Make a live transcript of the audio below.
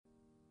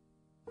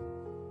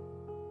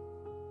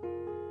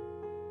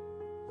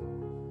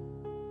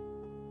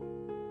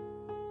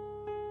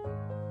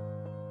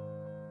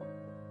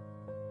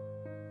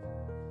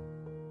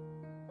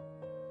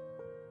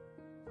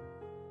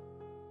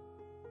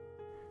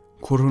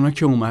کرونا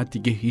که اومد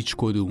دیگه هیچ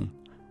کدوم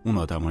اون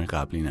آدمای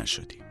قبلی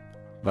نشدیم.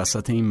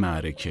 وسط این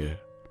معرکه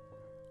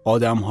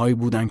آدم‌هایی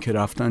بودن که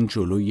رفتن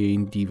جلوی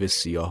این دیو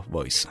سیاه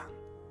وایسن.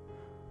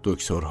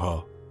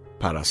 دکترها،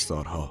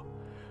 پرستارها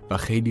و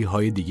خیلی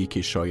های دیگه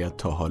که شاید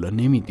تا حالا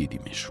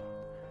نمیدیدیمشون.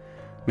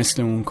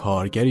 مثل اون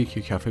کارگری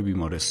که کف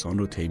بیمارستان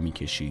رو طی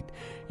می‌کشید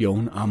یا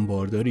اون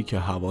انبارداری که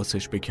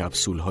حواسش به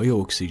کپسول‌های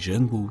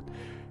اکسیژن بود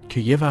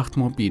که یه وقت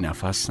ما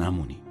بی‌نفس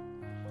نمونیم.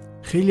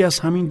 خیلی از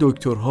همین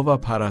دکترها و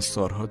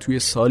پرستارها توی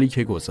سالی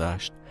که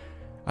گذشت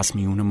از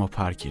میون ما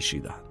پر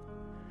کشیدن.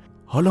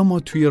 حالا ما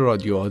توی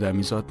رادیو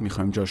آدمیزاد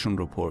میخوایم جاشون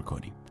رو پر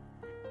کنیم.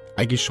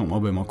 اگه شما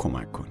به ما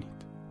کمک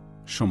کنید،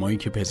 شمایی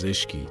که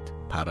پزشکید،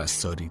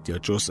 پرستارید یا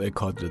جزء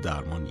کادر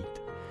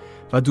درمانید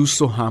و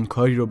دوست و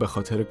همکاری رو به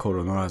خاطر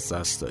کرونا از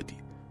دست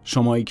دادید،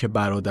 شمایی که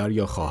برادر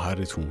یا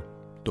خواهرتون،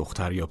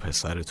 دختر یا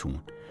پسرتون،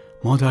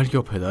 مادر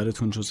یا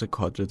پدرتون جزء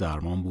کادر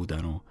درمان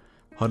بودن و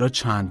حالا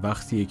چند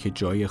وقتیه که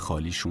جای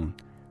خالیشون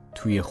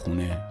توی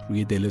خونه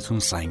روی دلتون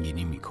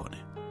سنگینی میکنه،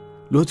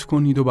 لطف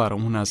کنید و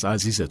برامون از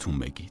عزیزتون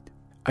بگید.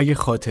 اگه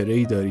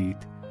خاطره‌ای دارید،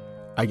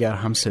 اگر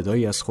هم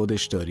صدایی از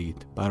خودش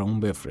دارید، برامون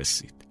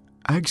بفرستید.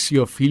 عکس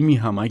یا فیلمی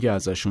هم اگه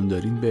ازشون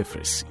دارین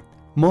بفرستید.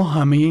 ما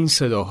همه این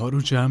صداها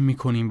رو جمع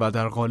میکنیم و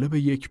در قالب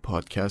یک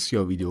پادکست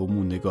یا ویدیو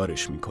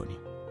موندگارش میکنیم.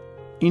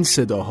 این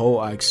صداها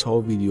و عکس‌ها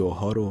و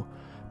ویدیوها رو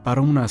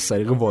برامون از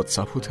طریق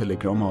واتساپ و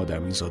تلگرام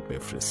آدمیزاد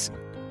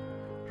بفرستید.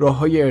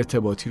 راه‌های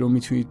ارتباطی رو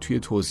میتونید توی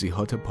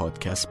توضیحات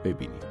پادکست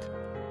ببینید.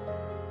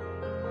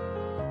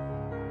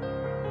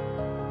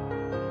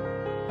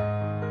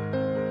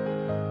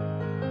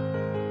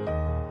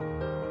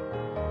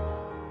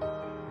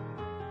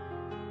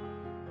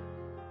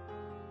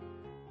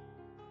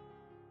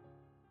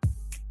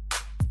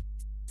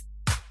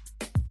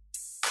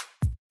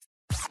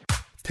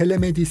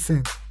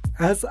 مدیسین،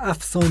 از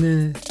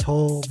افسانه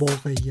تا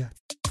واقعیت.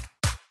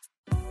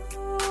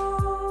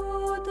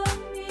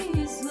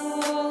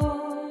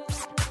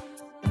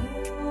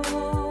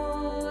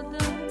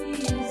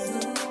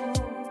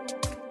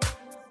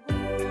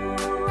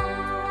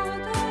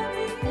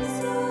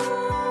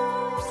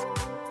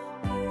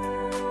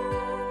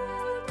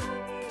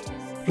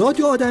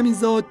 رادیو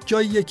آدمیزاد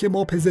جاییه که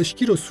ما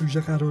پزشکی رو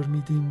سوژه قرار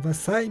میدیم و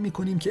سعی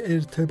میکنیم که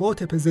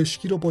ارتباط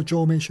پزشکی رو با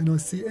جامعه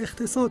شناسی،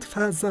 اقتصاد،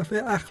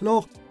 فلسفه،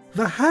 اخلاق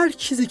و هر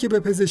چیزی که به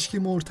پزشکی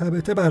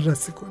مرتبطه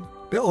بررسی کنیم.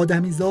 به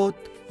آدمیزاد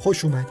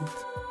خوش اومدید.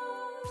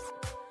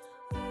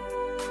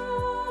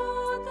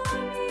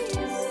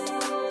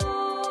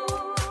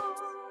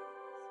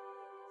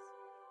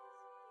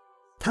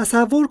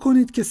 تصور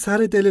کنید که سر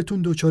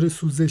دلتون دچار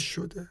سوزش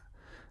شده.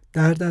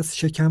 درد از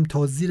شکم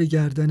تا زیر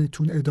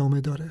گردنتون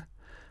ادامه داره.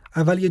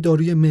 اول یه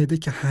داروی معده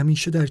که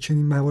همیشه در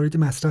چنین مواردی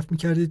مصرف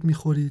میکردید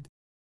میخورید،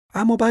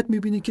 اما بعد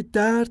میبینید که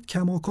درد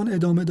کماکان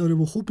ادامه داره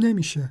و خوب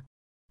نمیشه.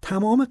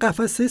 تمام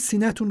قفسه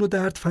سینه‌تون رو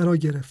درد فرا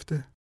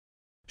گرفته.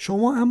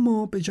 شما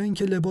اما به جای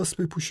اینکه لباس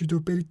بپوشید و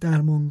برید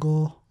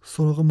درمانگاه،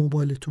 سراغ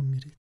موبایلتون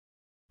میرید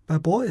و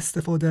با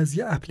استفاده از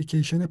یه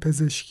اپلیکیشن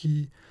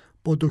پزشکی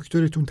با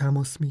دکترتون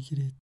تماس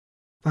میگیرید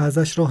و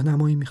ازش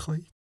راهنمایی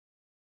میخواهید.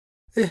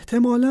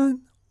 احتمالاً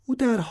او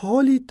در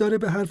حالی داره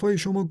به حرفای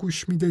شما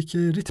گوش میده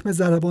که ریتم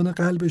ضربان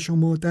قلب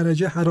شما،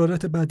 درجه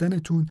حرارت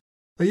بدنتون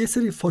و یه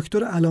سری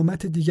فاکتور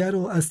علامت دیگر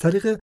رو از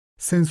طریق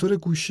سنسور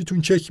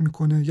گوشیتون چک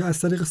میکنه، یا از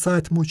طریق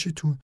ساعت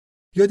مچیتون،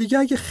 یا دیگه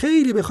اگه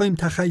خیلی بخوایم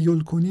تخیل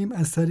کنیم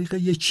از طریق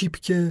یه چیپ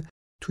که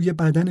توی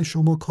بدن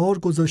شما کار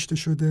گذاشته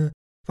شده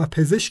و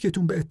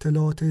پزشکتون به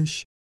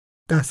اطلاعاتش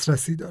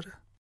دسترسی داره.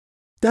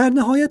 در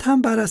نهایت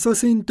هم بر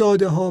اساس این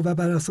داده ها و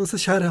بر اساس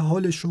شرح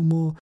حال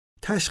شما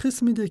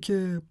تشخیص میده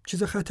که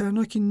چیز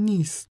خطرناکی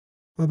نیست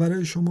و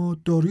برای شما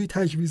دارویی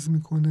تجویز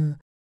میکنه،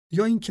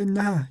 یا اینکه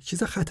نه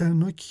چیز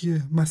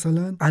خطرناکیه،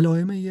 مثلا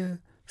علائم یه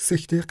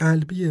سکته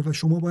قلبیه و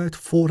شما باید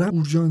فوراً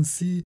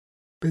اورژانسی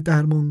به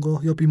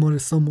درمانگاه یا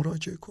بیمارستان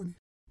مراجعه کنید.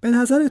 به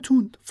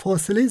نظرتون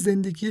فاصله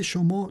زندگی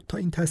شما تا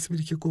این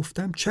تصویری که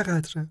گفتم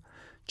چقدره؟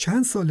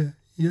 چند ساله؟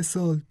 1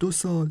 سال، 2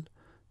 سال،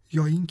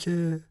 یا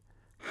اینکه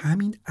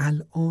همین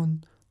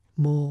الان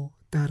ما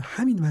در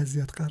همین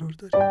وضعیت قرار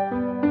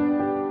داریم؟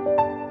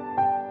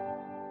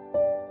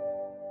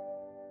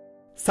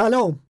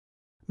 سلام،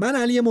 من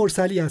علی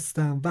مرسلی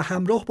هستم و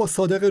همراه با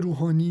صادق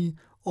روحانی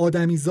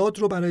آدمیزاد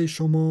رو برای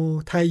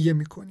شما تهیه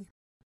می‌کنیم.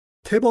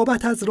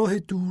 طبابت از راه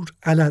دور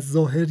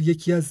علی‌الظاهر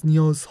یکی از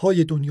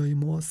نیازهای دنیای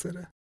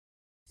معاصره.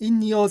 این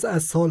نیاز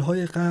از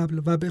سالهای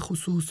قبل و به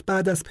خصوص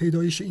بعد از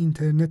پیدایش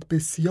اینترنت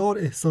بسیار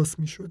احساس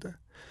می‌شده،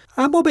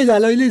 اما به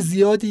دلایل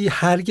زیادی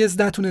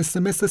هرگز نتونسته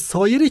مثل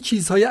سایر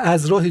چیزهای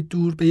از راه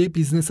دور به یک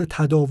بیزنس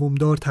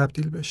تداومدار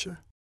تبدیل بشه.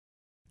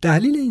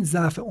 دلیل این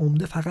ضعف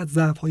عمده فقط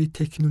ضعف‌های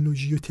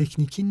تکنولوژی و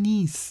تکنیکی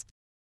نیست،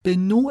 به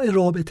نوع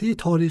رابطه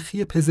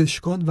تاریخی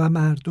پزشکان و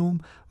مردم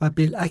و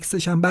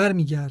بالعکسش هم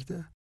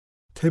برمیگرده.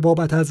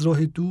 طبابت از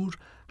راه دور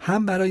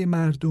هم برای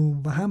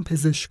مردم و هم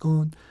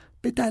پزشکان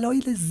به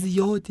دلایل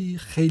زیادی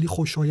خیلی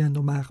خوشایند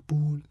و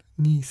مقبول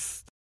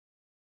نیست.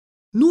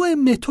 نوع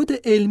متد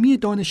علمی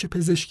دانش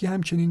پزشکی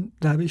همچنین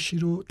روشی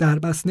رو در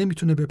بس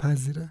نمیتونه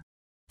بپذیره.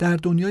 در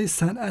دنیای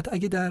صنعت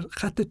اگه در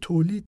خط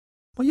تولید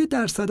ما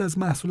 1% از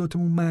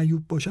محصولاتمون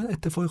معیوب باشن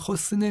اتفاق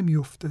خاصی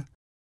نمیفته.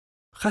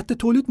 خط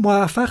تولید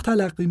موفق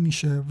تلقی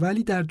میشه،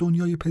 ولی در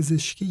دنیای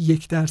پزشکی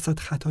 1%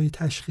 خطای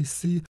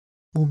تشخیصی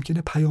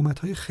ممکنه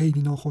پیامدهای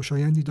خیلی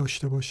ناخوشایندی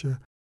داشته باشه.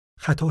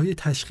 خطاهای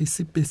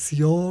تشخیصی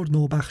بسیار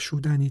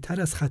نابخشودنی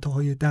تر از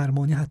خطاهای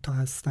درمانی حتی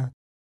هستن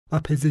و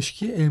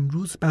پزشکی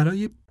امروز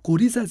برای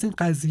گریز از این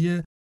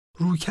قضیه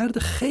رویکرد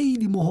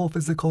خیلی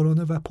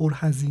محافظه‌کارانه و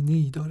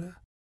پرهزینه‌ای داره،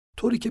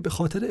 طوری که به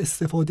خاطر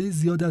استفاده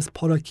زیاد از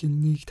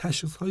پاراکلینیک،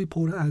 تشخیص‌های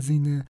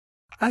پرهزینه،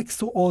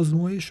 عکس و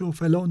آزمایش و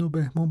فلان و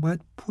بهمان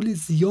باید پول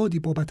زیادی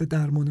بابت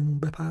درمانمون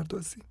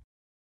بپردازیم.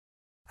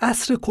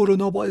 عصر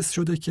کرونا باعث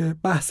شده که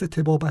بحث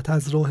طبابت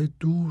از راه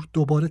دور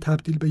دوباره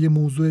تبدیل به یه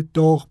موضوع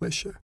داغ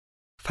بشه.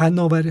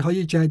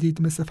 فناوری‌های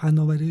جدید مثل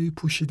فناوری‌های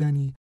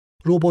پوشیدنی،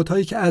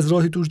 ربات‌هایی که از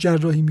راه دور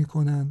جراحی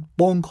می‌کنن،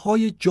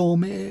 بانک‌های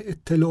جامع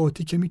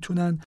اطلاعاتی که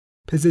می‌تونن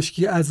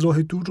پزشکی از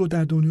راه دور رو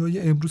در دنیای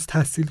امروز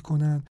تحصیل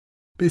کنن،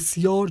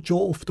 بسیار جا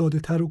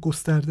افتاده‌تر و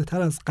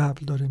گسترده‌تر از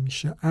قبل داره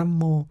میشه.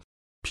 اما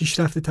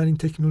پیشرفته‌ترین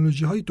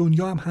تکنولوژی‌های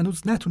دنیا هم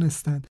هنوز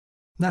نتونستن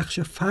نقش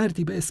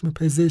فردی به اسم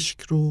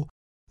پزشک رو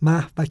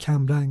محو و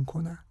کمرنگ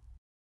کنن.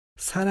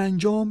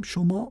 سرانجام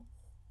شما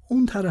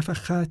اون طرف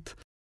خط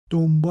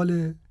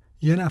دنبال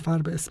یه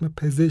نفر به اسم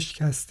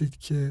پزشک هستید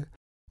که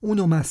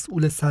اونو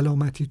مسئول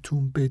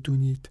سلامتیتون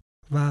بدونید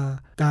و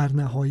در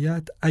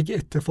نهایت اگه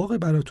اتفاقی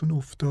براتون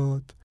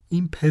افتاد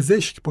این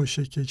پزشک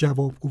باشه که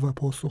جوابگو و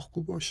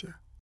پاسخگو باشه.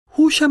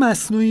 هوش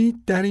مصنوعی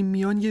در این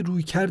میان یه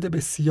رویکرد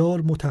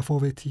بسیار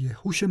متفاوتیه.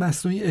 هوش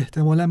مصنوعی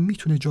احتمالاً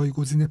میتونه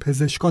جایگزین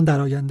پزشکان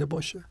در آینده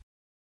باشه.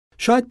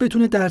 شاید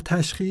بتونه در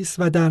تشخیص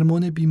و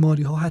درمان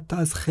بیماری‌ها حتی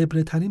از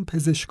خبره‌ترین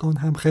پزشکان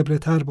هم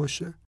خبره‌تر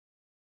باشه.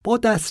 با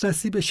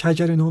دسترسی به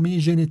شجره‌نامه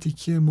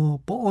ژنتیکی ما،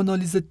 با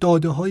آنالیز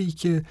داده‌هایی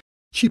که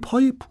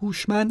چیپ‌های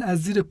هوشمند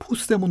از زیر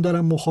پوستمون دارن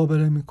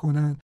مخابره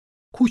میکنن،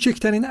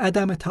 کوچکترین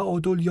عدم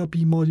تعادل یا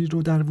بیماری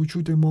رو در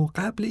وجود ما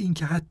قبل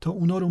اینکه حتی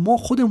اونا رو ما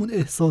خودمون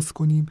احساس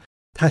کنیم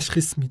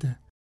تشخیص میده.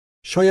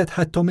 شاید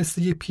حتی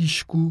مثل یه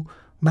پیشگو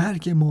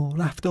مرگ ما،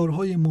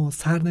 رفتارهای ما،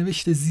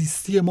 سرنوشت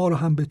زیستی ما رو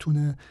هم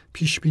بتونه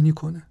پیش بینی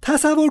کنه.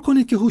 تصور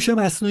کنید که هوش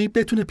مصنوعی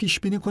بتونه پیش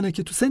بینی کنه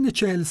که تو سن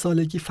 40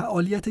 سالگی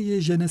فعالیت یه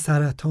ژن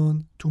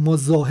سرطان تو ما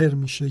ظاهر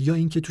میشه یا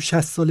اینکه تو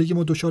 60 سالگی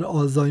ما دچار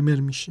آلزایمر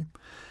میشیم.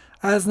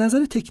 از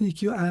نظر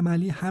تکنیکی و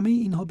عملی همه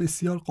اینها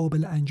بسیار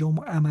قابل انجام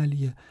و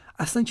عملیه.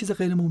 اصلا چیز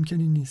غیر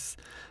ممکنی نیست.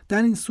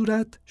 در این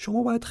صورت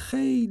شما باید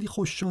خیلی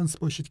خوش شانس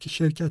باشید که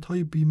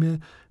شرکت‌های بیمه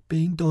به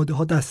این داده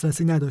ها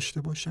دسترسی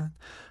نداشته باشن،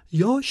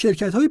 یا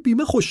شرکت‌های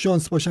بیمه خوش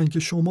شانس باشن که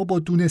شما با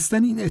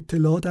دونستن این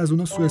اطلاعات از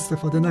اونها سوء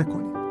استفاده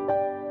نکنید.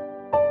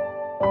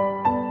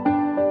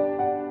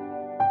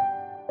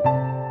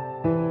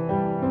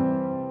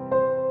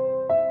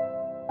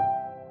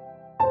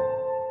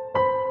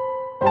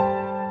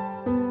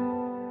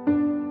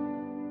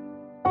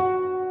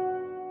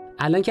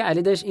 الان که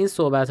علی داشت این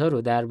صحبت‌ها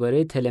رو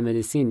درباره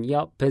تلمدیسین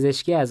یا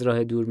پزشکی از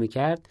راه دور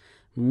می‌کرد،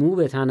 مو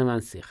به تن من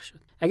سیخ شد.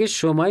 اگه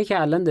شمایی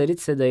که الان دارید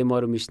صدای ما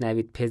رو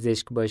میشنوید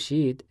پزشک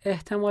باشید،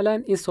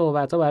 احتمالاً این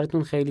صحبت‌ها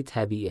براتون خیلی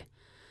طبیعیه.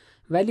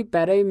 ولی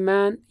برای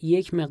من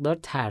یک مقدار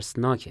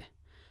ترسناکه.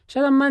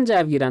 شاید من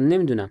جوگیرم،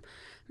 نمیدونم.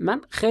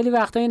 من خیلی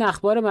وقتا این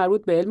اخبار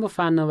مربوط به علم و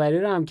فناوری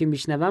رو هم که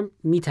میشنوم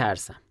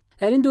میترسم.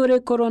 در این دوره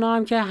کرونا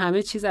هم که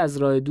همه چیز از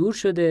راه دور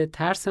شده،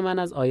 ترس من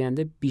از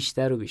آینده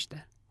بیشتر و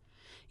بیشتر.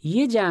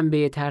 یه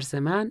جنبه ترس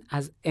من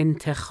از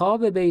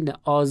انتخاب بین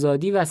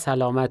آزادی و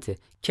سلامته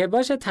که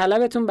باشه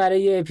طلبتون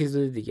برای یه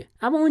اپیزود دیگه.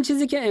 اما اون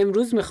چیزی که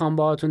امروز میخوام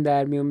باهاتون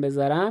در میون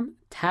بذارم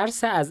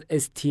ترس از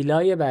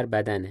استیلای بر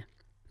بدنه.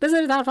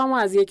 بذارید حرفمو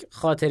از یک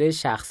خاطره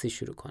شخصی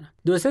شروع کنم.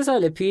 2-3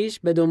 سال پیش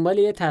به دنبال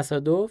یه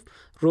تصادف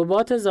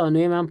رباط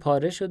زانوی من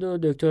پاره شد و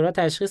دکترها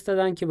تشخیص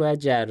دادن که باید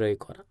جراحی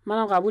کنم.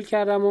 منم قبول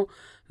کردم و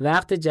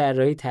وقت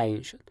جراحی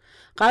تعیین شد.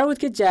 قرار بود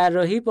که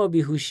جراحی با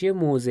بیهوشی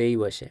موضعی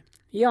باشه.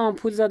 یه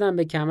آمپول زدم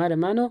به کمر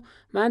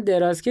من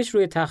درازکش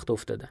روی تخت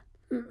افتادم.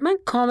 من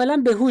کاملا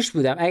بهوش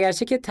بودم،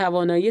 اگرچه که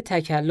توانایی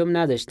تکلم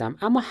نداشتم،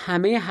 اما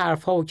همه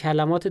حرفها و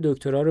کلمات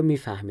دکترها رو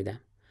میفهمیدم.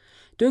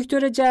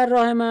 دکتر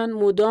جراح من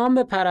مدام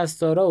به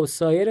پرستارا و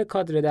سایر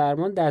کادر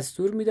درمان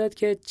دستور میداد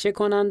که چه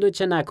کنند و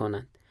چه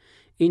نکنند.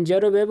 اینجا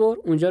رو ببر،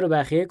 اونجا رو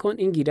بخیه کن،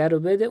 این گیره رو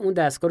بده، اون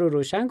دستگاه رو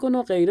روشن کن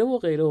و غیره و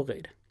غیره و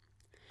غیره.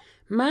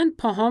 من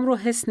پاهام رو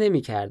حس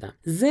نمی کردم.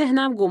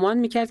 ذهنم گمان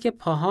می کرد که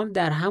پاهام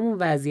در همون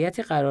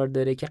وضعیتی قرار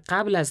داره که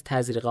قبل از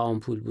تزریق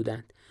آمپول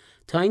بودند،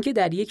 تا اینکه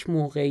در یک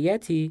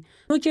موقعیتی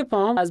نوک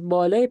پاهام از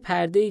بالای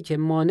پرده‌ای که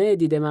مانع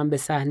دید من به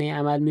صحنه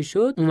عمل می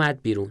شد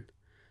اومد بیرون.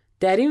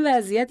 در این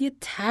وضعیت یه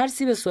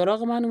ترسی به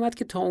سراغ من اومد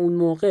که تا اون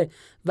موقع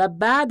و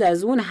بعد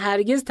از اون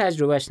هرگز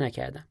تجربهش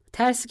نکردم.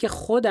 ترسی که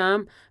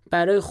خودم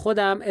برای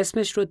خودم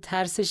اسمش رو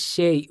ترس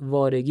شیء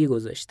وارگی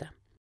گذاشتم.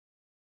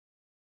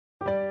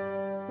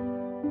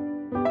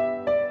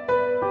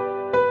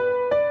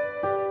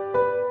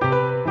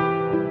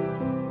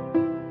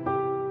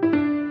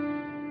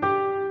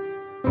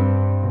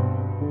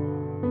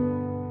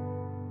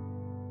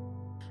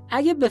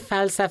 اگه به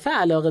فلسفه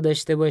علاقه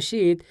داشته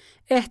باشید،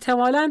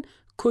 احتمالاً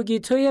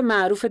کوگیتوی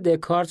معروف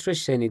دکارت رو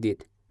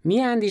شنیدید.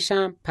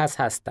 میاندیشم پس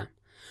هستم.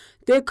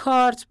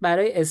 دکارت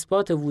برای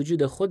اثبات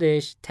وجود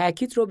خودش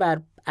تاکید رو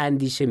بر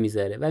اندیشه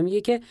میذاره و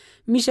میگه که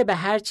میشه به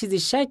هر چیزی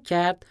شک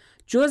کرد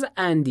جز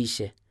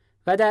اندیشه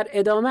و در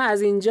ادامه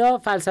از اینجا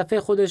فلسفه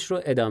خودش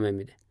رو ادامه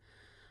میده.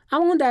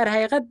 اما اون در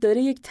حقیقت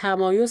داره یک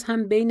تمایز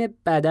هم بین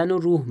بدن و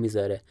روح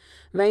میذاره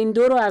و این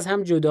دو رو از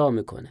هم جدا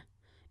میکنه.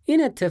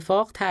 این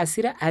اتفاق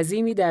تأثیر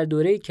عظیمی در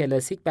دوره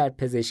کلاسیک بر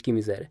پزشکی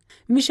میذاره.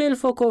 میشل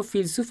فوکو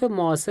فیلسوف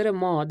معاصر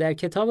ما در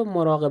کتاب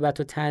مراقبت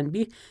و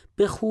تنبیه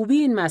به خوبی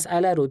این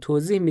مسئله رو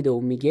توضیح میده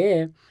و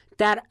میگه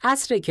در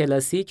عصر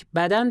کلاسیک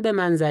بدن به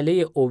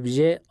منزله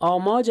ابژه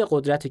آماج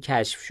قدرت و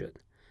کشف شد.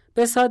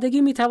 به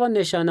سادگی میتوان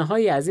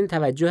نشانه‌هایی از این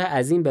توجه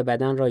عظیم به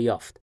بدن را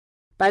یافت.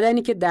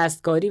 بدنی که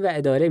دستکاری و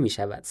اداره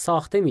میشود،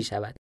 ساخته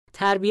میشود،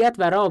 تربیت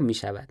و رام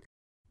میشود.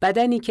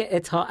 بدنی که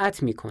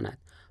اطاعت میکند،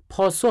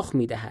 پاسخ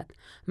میدهد،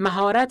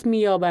 مهارت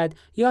مییابد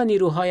یا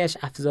نیروهایش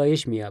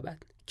افزایش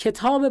مییابد.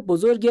 کتاب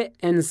بزرگ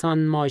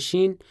انسان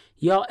ماشین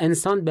یا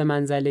انسان به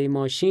منزله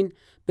ماشین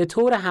به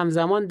طور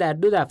همزمان در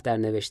 2 دفتر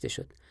نوشته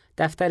شد.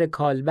 دفتر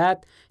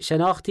کالبد،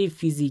 شناختی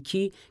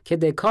فیزیکی که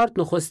دکارت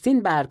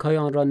نخستین برگ‌های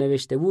آن را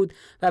نوشته بود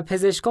و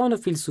پزشکان و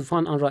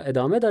فیلسوفان آن را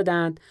ادامه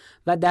دادند،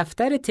 و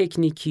دفتر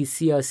تکنیکی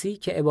سیاسی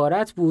که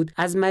عبارت بود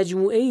از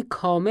مجموعه‌ای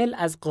کامل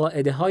از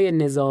قاعده‌های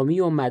نظامی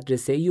و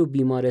مدرسه‌ای و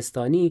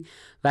بیمارستانی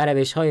و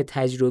روش‌های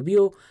تجربی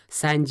و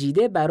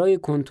سنجیده برای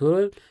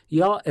کنترل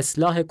یا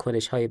اصلاح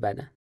کنش‌های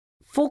بدن.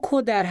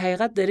 فوکو در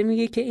حقیقت داره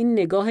میگه که این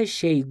نگاه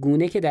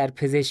شیگونه که در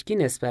پزشکی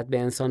نسبت به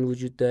انسان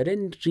وجود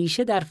داره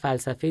ریشه در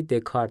فلسفه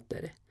دکارت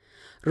داره.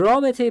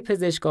 رابطه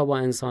پزشکا با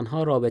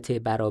انسانها رابطه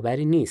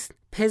برابری نیست.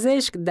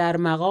 پزشک در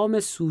مقام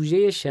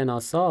سوژه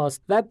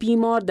شناساست و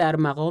بیمار در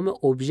مقام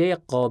ابژه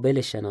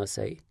قابل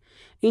شناسایی.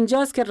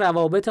 اینجاست که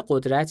روابط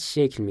قدرت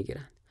شکل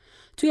میگیرن.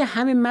 توی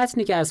همین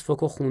متنی که از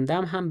فوکو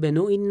خوندم هم به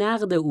نوعی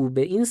نقد او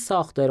به این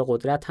ساختار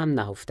قدرت هم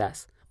نهفته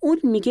است. اون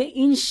میگه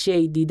این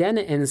شی دیدن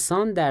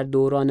انسان در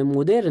دوران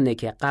مدرنه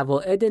که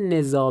قواعد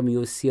نظامی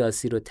و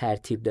سیاسی رو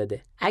ترتیب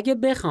داده. اگه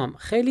بخوام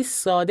خیلی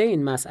ساده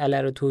این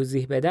مسئله رو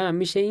توضیح بدم،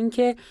 میشه این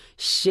که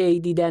شی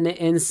دیدن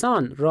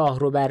انسان راه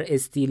رو بر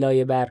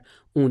استیلای بر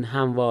اون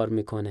هموار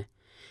میکنه.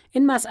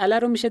 این مسئله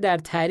رو میشه در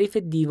تعریف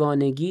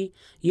دیوانگی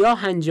یا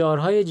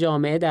هنجارهای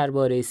جامعه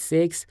درباره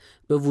سکس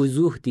به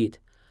وضوح دید.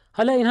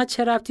 حالا اینها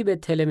چه ربطی به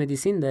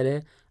تلمدیسین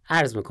داره؟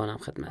 عرض میکنم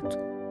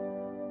خدمتتون.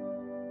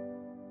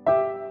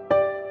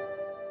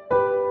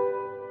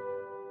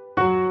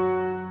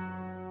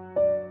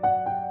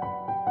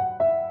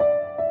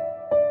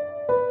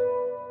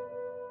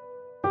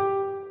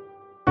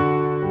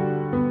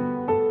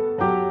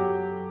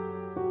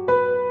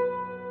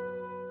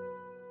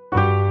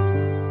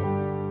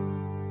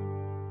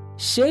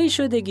 شی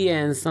شدگی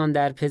انسان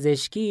در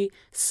پزشکی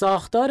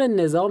ساختار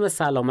نظام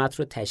سلامت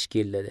رو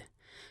تشکیل داده.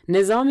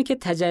 نظامی که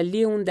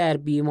تجلی اون در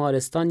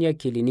بیمارستان یا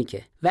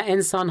کلینیکه و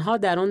انسانها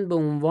در اون به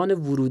عنوان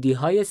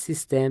ورودی‌های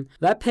سیستم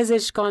و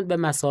پزشکان به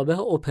مثابه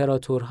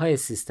اپراتورهای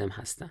سیستم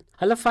هستند.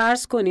 حالا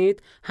فرض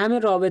کنید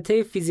همین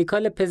رابطه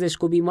فیزیکال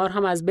پزشک و بیمار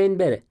هم از بین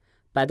بره.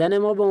 بدن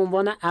ما به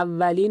عنوان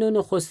اولین و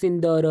نخستین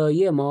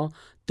دارایی ما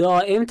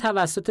دائم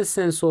توسط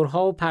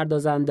سنسورها و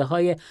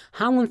پردازنده‌های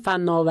همون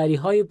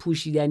فناوری‌های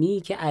پوشیدنی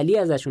که علی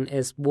ازشون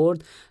اسم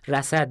برد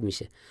رصد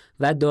میشه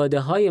و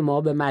داده‌های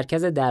ما به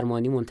مرکز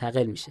درمانی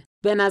منتقل میشه.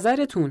 به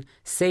نظرتون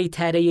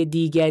سیطره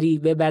دیگری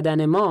به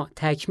بدن ما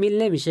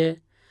تکمیل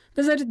نمیشه؟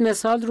 بذارید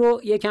مثال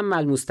رو یکم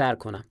ملموس‌تر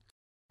کنم.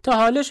 تا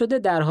حالا شده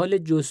در حال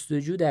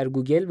جستجو در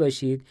گوگل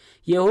باشید،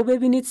 یهو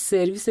ببینید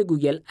سرویس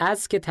گوگل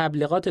ادز که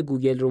تبلیغات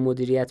گوگل رو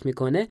مدیریت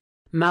میکنه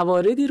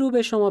مواردی رو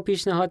به شما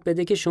پیشنهاد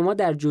بده که شما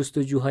در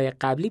جستجوهای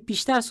قبلی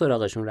بیشتر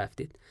سراغشون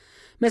رفتید.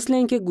 مثل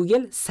اینکه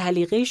گوگل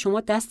سلیقه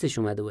شما دستش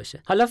اومده باشه.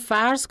 حالا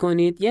فرض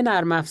کنید یه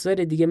نرم افزار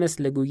دیگه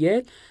مثل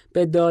گوگل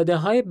به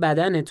داده‌های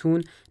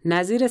بدنتون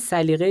نظیر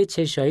سلیقه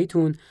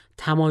چشاییتون،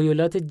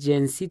 تمایلات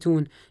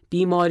جنسیتون،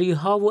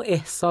 بیماری‌ها و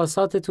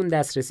احساساتتون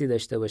دسترسی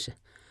داشته باشه.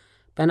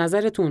 به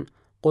نظرتون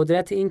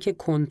قدرت این که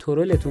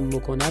کنترلتون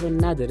بکنه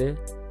رو نداره؟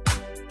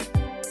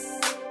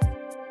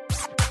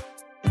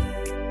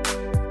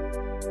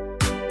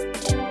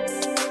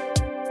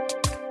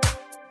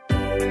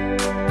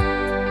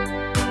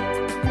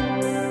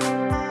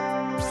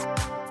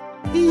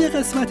 این یه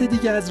قسمت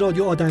دیگه از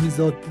رادیو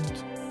آدمیزاد بود.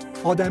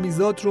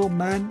 آدمیزاد رو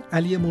من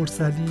علی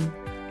مرسلی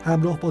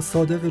همراه با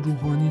صادق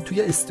روحانی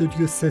توی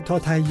استودیو 3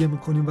 تهیه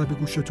میکنیم و به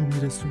گوشتون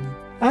میرسونیم.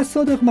 از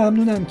صادق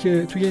ممنونم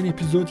که توی این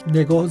اپیزود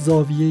نگاه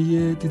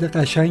زاویه دید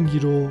قشنگی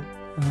رو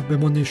به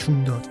ما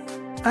نشون داد.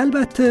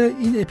 البته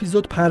این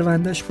اپیزود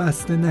پروندهش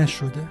بسته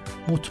نشده.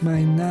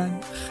 مطمئناً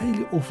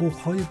خیلی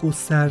افقهای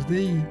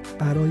گسترده‌ای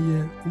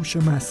برای هوش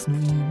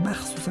مصنوعی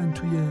مخصوصاً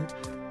توی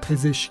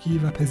پزشکی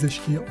و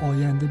پزشکی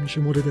آینده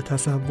میشه مورد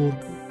تصور بود.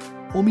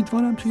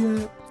 امیدوارم توی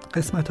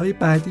قسمت‌های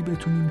بعدی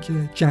بتونیم که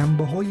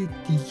جنبه‌های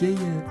دیگه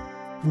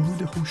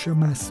ورود هوش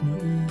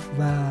مصنوعی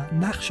و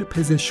نقش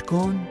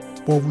پزشکان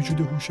با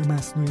وجود هوش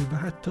مصنوعی و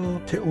حتی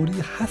تئوری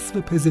حذف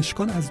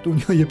پزشکان از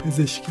دنیای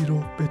پزشکی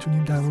رو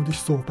بتونیم در موردش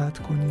صحبت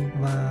کنیم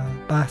و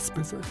بحث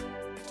بذاریم.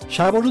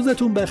 شب و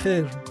روزتون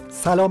بخیر.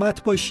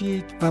 سلامت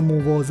باشید و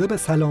مواظب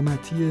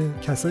سلامتی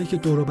کسایی که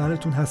دور و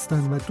برتون هستن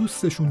و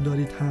دوستشون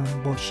دارید هم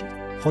باشید.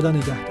 خدا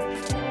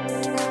نگهدار.